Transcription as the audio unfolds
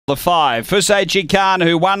The 5. Fusachi Khan,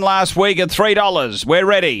 who won last week at $3. We're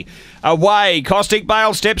ready. Away. Caustic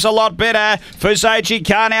Bale steps a lot better. Fusachi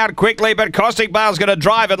Khan out quickly, but Caustic Bale's going to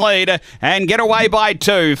drive and lead and get away by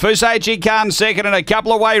 2. Fusachi Khan second and a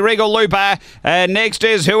couple away. Regal Looper. Next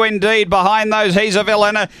is Who Indeed. Behind those, He's a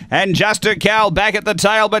Villain. And Just a Cow back at the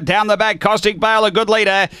tail, but down the back, Caustic Bale, a good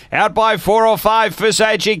leader. Out by 4 or 5,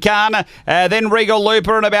 Fusachi Khan. Then Regal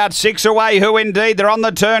Looper and about 6 away. Who Indeed. They're on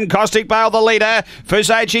the turn. Caustic Bale, the leader.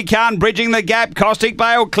 Fusachi Khan bridging the gap. Caustic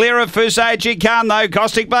Bale clear of Fusachi Khan, though.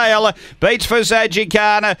 Caustic Bale beats Fusachi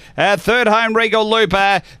Khan. Third home, Regal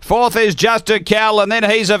Looper. Fourth is Just a Cow, and then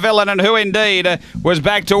He's a Villain, and Who Indeed was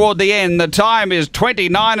back toward the end. The time is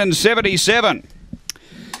 29:77.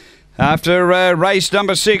 After race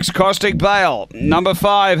number 6, Caustic Bale. Number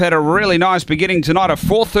 5 had a really nice beginning tonight. A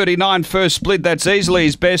 4:39 first split. That's easily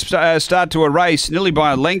his best start to a race, nearly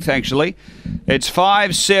by a length, actually. It's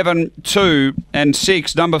 5, 7, 2 and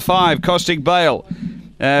 6. Number 5, Caustic Bale.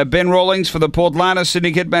 Ben Rawlings for the Portlana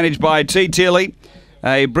Syndicate, managed by T. Tilley.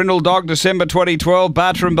 A Brindle Dog, December 2012.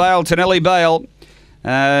 Bartram Bale, Tonelli Bale.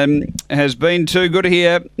 Has been too good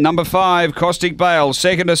here. Number 5, Caustic Bale.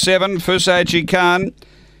 Second to 7, Fusachi Khan.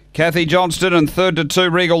 Kathy Johnston, and third to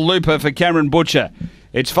 2, Regal Looper for Cameron Butcher.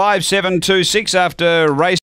 It's 5, 7, 2, 6 after race.